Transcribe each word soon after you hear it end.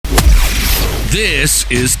This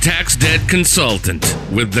is Tax Debt Consultant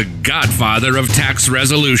with the godfather of tax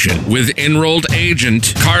resolution with enrolled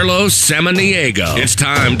agent Carlos Samaniego. It's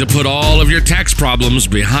time to put all of your tax problems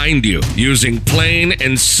behind you using plain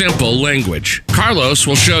and simple language. Carlos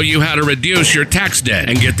will show you how to reduce your tax debt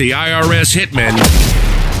and get the IRS hitmen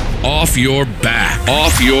off your back.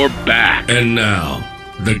 Off your back. And now,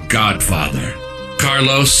 the godfather,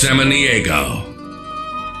 Carlos Samaniego.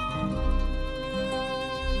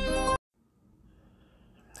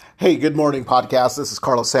 Hey, good morning, podcast. This is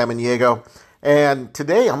Carlos Samaniego, and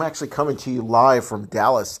today I'm actually coming to you live from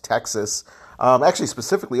Dallas, Texas, actually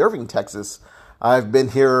specifically Irving, Texas. I've been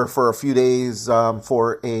here for a few days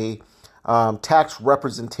for a tax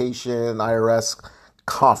representation IRS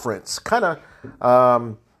conference, kind of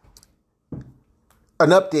an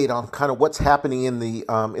update on kind of what's happening in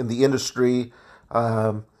the industry.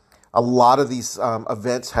 A lot of these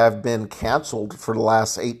events have been canceled for the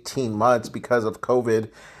last 18 months because of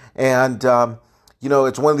COVID. And,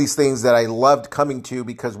 it's one of these things that I loved coming to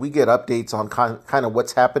because we get updates on kind of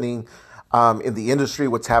what's happening in the industry,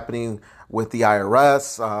 what's happening with the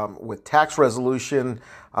IRS, with tax resolution.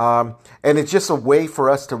 And it's just a way for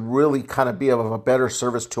us to really kind of be of a better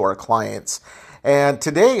service to our clients. And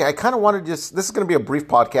today I kind of want to this is going to be a brief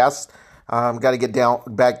podcast. Got to get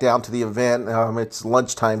back down to the event. It's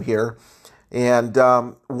lunchtime here. And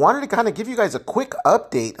wanted to kind of give you guys a quick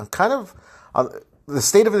update on kind of the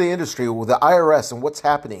state of the industry with the IRS and what's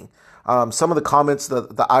happening. Some of the comments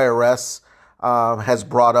that the IRS has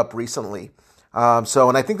brought up recently.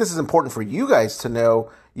 And I think this is important for you guys to know,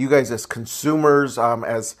 you guys as consumers,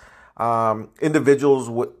 as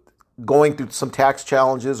individuals going through some tax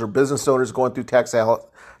challenges or business owners going through tax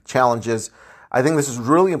challenges. I think this is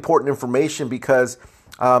really important information because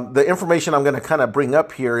the information I'm going to kind of bring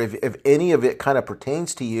up here, if any of it kind of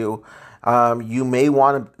pertains to you, you may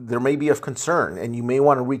want to, there may be of concern and you may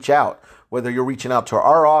want to reach out, whether you're reaching out to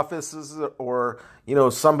our offices or,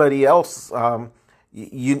 somebody else.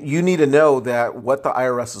 You need to know that what the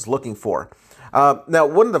IRS is looking for. Now,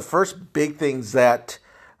 one of the first big things that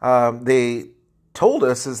they told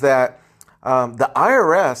us is that the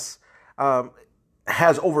IRS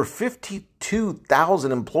has over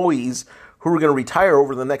 52,000 employees who are going to retire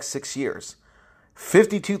over the next 6 years.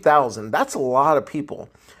 52,000. That's a lot of people.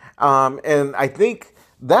 And I think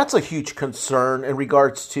that's a huge concern in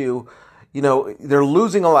regards to, they're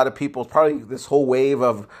losing a lot of people. Probably this whole wave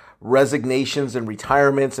of resignations and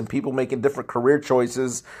retirements and people making different career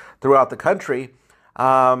choices throughout the country.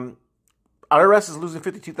 IRS is losing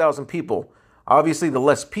 52,000 people. Obviously, the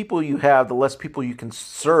less people you have, the less people you can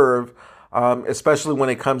serve, especially when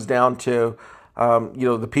it comes down to,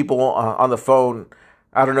 the people on the phone.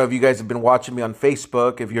 I don't know if you guys have been watching me on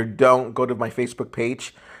Facebook. If you don't, go to my Facebook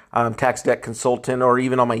page. Tax Debt Consultant, or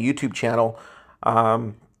even on my YouTube channel,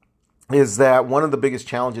 is that one of the biggest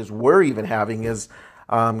challenges we're even having is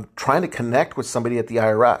trying to connect with somebody at the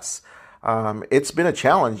IRS. It's been a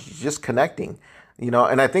challenge just connecting, and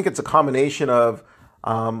I think it's a combination of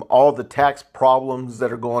all the tax problems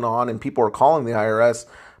that are going on and people are calling the IRS,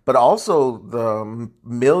 but also the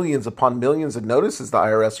millions upon millions of notices the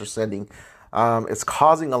IRS are sending. It's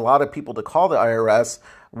causing a lot of people to call the IRS,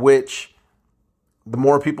 which the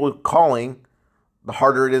more people calling, the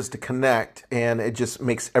harder it is to connect, and it just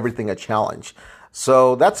makes everything a challenge.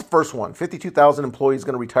 So that's the first one. 52,000 employees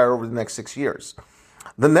going to retire over the next 6 years.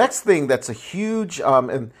 The next thing that's a huge,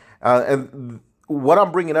 and what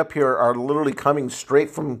I'm bringing up here are literally coming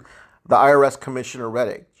straight from the IRS Commissioner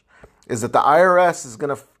Rettig, is that the IRS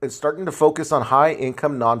is starting to focus on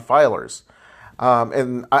high-income non-filers.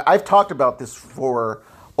 And I've talked about this for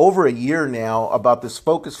over a year now, about this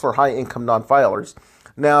focus for high-income non-filers.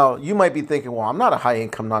 Now, you might be thinking, well, I'm not a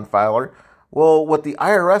high-income non-filer. Well, what the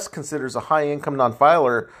IRS considers a high-income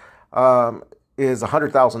non-filer is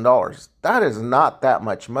 $100,000. That is not that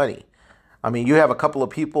much money. I mean, you have a couple of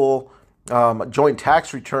people, joint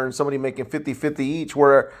tax returns, somebody making 50-50 each,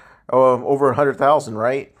 where over $100,000,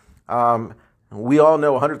 right? We all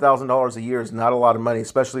know $100,000 a year is not a lot of money,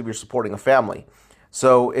 especially if you're supporting a family.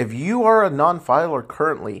 So if you are a non-filer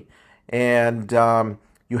currently and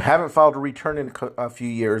you haven't filed a return in a few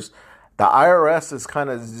years, the IRS is kind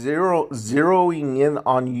of zeroing in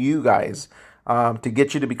on you guys to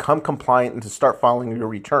get you to become compliant and to start filing your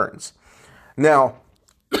returns. Now,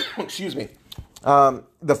 excuse me,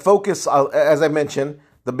 the focus, as I mentioned,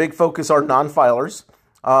 the big focus are non-filers,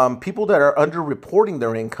 people that are under-reporting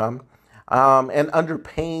their income and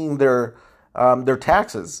underpaying their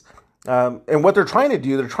taxes. And what they're trying to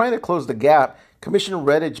do, they're trying to close the gap. Commissioner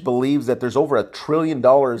Rettig believes that there's over $1 trillion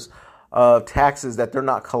of taxes that they're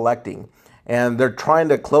not collecting. And they're trying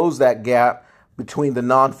to close that gap between the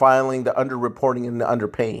non-filing, the underreporting, and the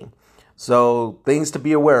underpaying. So things to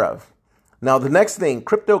be aware of. Now, the next thing,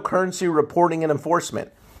 cryptocurrency reporting and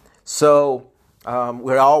enforcement. So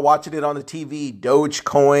we're all watching it on the TV.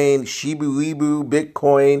 Dogecoin, Shiba Inu,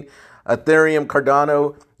 Bitcoin, Ethereum,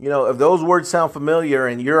 Cardano. If those words sound familiar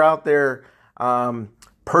and you're out there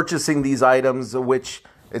purchasing these items, which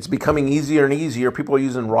it's becoming easier and easier. People are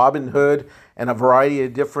using Robinhood and a variety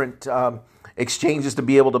of different exchanges to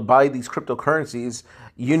be able to buy these cryptocurrencies.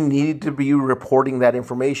 You need to be reporting that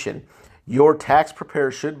information. Your tax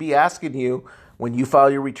preparer should be asking you when you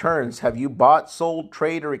file your returns, have you bought, sold,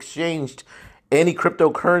 traded, or exchanged any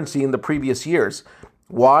cryptocurrency in the previous years?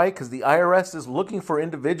 Why? Because the IRS is looking for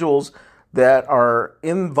individuals that are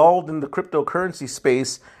involved in the cryptocurrency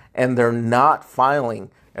space and they're not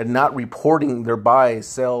filing and not reporting their buys,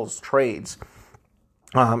 sells, trades.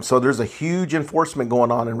 So there's a huge enforcement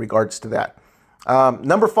going on in regards to that.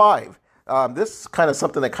 Number 5, this is kind of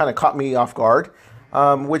something that kind of caught me off guard,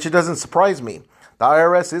 which it doesn't surprise me. The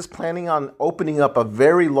IRS is planning on opening up a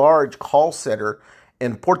very large call center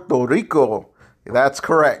in Puerto Rico. That's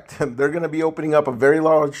correct. They're going to be opening up a very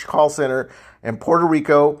large call center in Puerto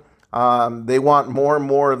Rico. They want more and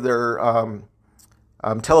more of their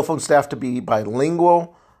telephone staff to be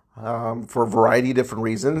bilingual for a variety of different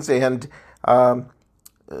reasons. And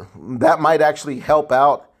that might actually help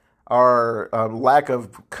out our lack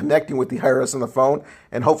of connecting with the IRS on the phone.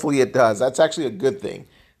 And hopefully it does. That's actually a good thing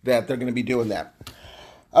that they're going to be doing that.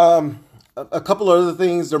 A couple of other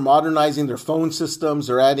things, they're modernizing their phone systems.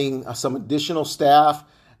 They're adding some additional staff.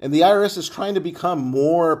 And the IRS is trying to become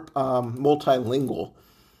more multilingual.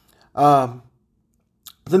 The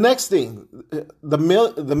next thing,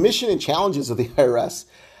 the mission and challenges of the IRS.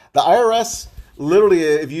 The IRS, literally,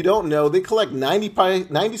 if you don't know, they collect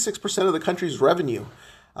 96% of the country's revenue,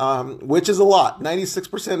 which is a lot.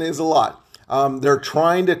 96% is a lot. They're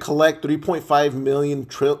trying to collect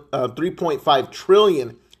 3.5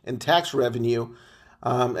 trillion in tax revenue,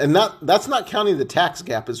 and that's not counting the tax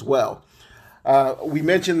gap as well. We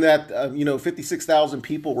mentioned that 56,000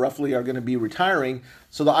 people roughly are going to be retiring,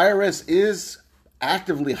 so the IRS is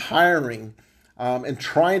actively hiring and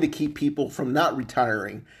trying to keep people from not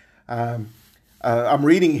retiring. I'm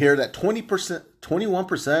reading here that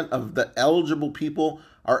 21% of the eligible people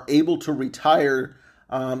are able to retire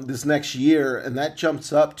this next year, and that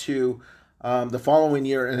jumps up to the following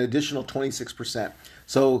year an additional 26%.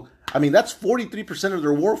 So, that's 43% of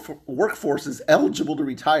their workforce is eligible to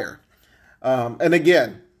retire. And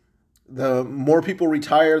again, the more people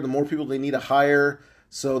retire, the more people they need to hire.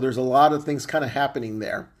 So there's a lot of things kind of happening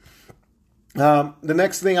there. The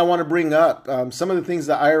next thing I want to bring up, some of the things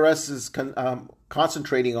the IRS is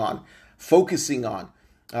concentrating on, focusing on,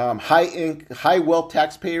 high wealth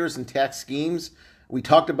taxpayers and tax schemes. We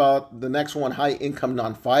talked about the next one, high income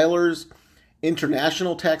non-filers,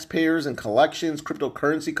 international taxpayers and collections,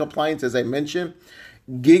 cryptocurrency compliance, as I mentioned,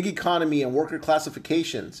 gig economy and worker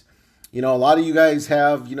classifications. A lot of you guys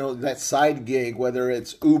have, that side gig, whether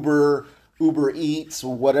it's Uber Eats,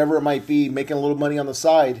 whatever it might be, making a little money on the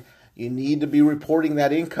side. You need to be reporting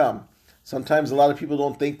that income. Sometimes a lot of people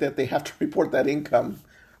don't think that they have to report that income,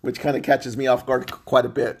 which kind of catches me off guard quite a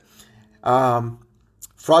bit.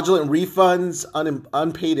 Fraudulent refunds,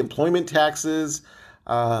 unpaid employment taxes.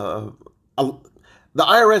 The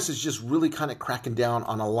IRS is just really kind of cracking down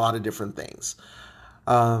on a lot of different things.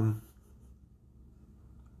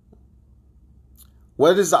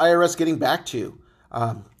 What is the IRS getting back to?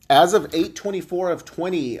 As of 8/24 of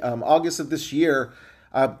 20, August of this year,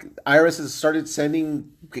 IRS has started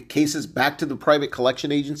sending cases back to the private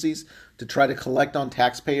collection agencies to try to collect on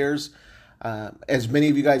taxpayers. As many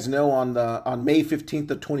of you guys know, on May 15th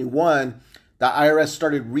of 21, the IRS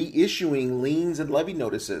started reissuing liens and levy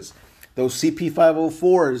notices. Those CP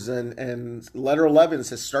 504s and Letter 11s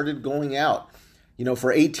has started going out.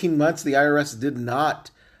 For 18 months, the IRS did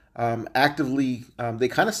not actively, they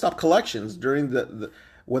kind of stopped collections during the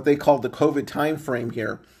what they call the COVID time frame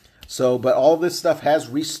here. So, but all this stuff has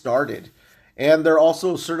restarted, and they're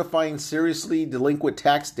also certifying seriously delinquent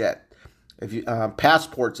tax debt. If you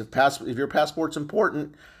passports, if your passport's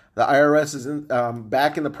important, the IRS is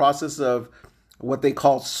back in the process of what they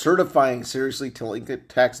call certifying seriously delinquent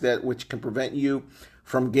tax debt, which can prevent you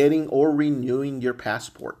from getting or renewing your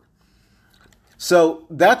passport. So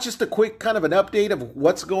that's just a quick kind of an update of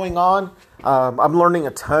what's going on. I'm learning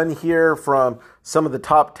a ton here from some of the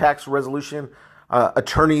top tax resolution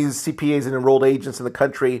attorneys, CPAs, and enrolled agents in the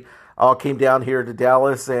country. All came down here to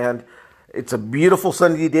Dallas, and it's a beautiful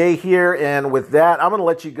sunny day here. And with that, I'm going to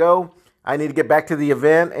let you go. I need to get back to the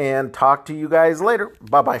event and talk to you guys later.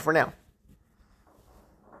 Bye-bye for now.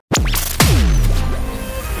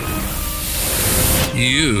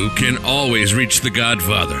 You can always reach the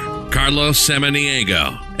Godfather, Carlos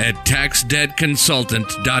Samaniego, at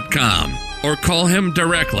taxdebtconsultant.com or call him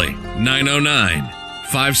directly,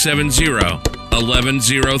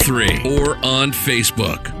 909-570-1103, or on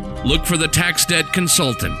Facebook. Look for the Tax Debt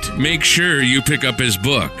Consultant. Make sure you pick up his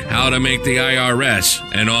book, How to Make the IRS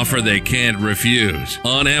an Offer They Can't Refuse,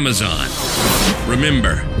 on Amazon.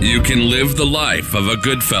 Remember, you can live the life of a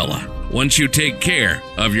good fella once you take care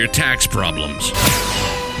of your tax problems.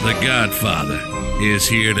 The Godfather is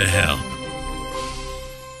here to help.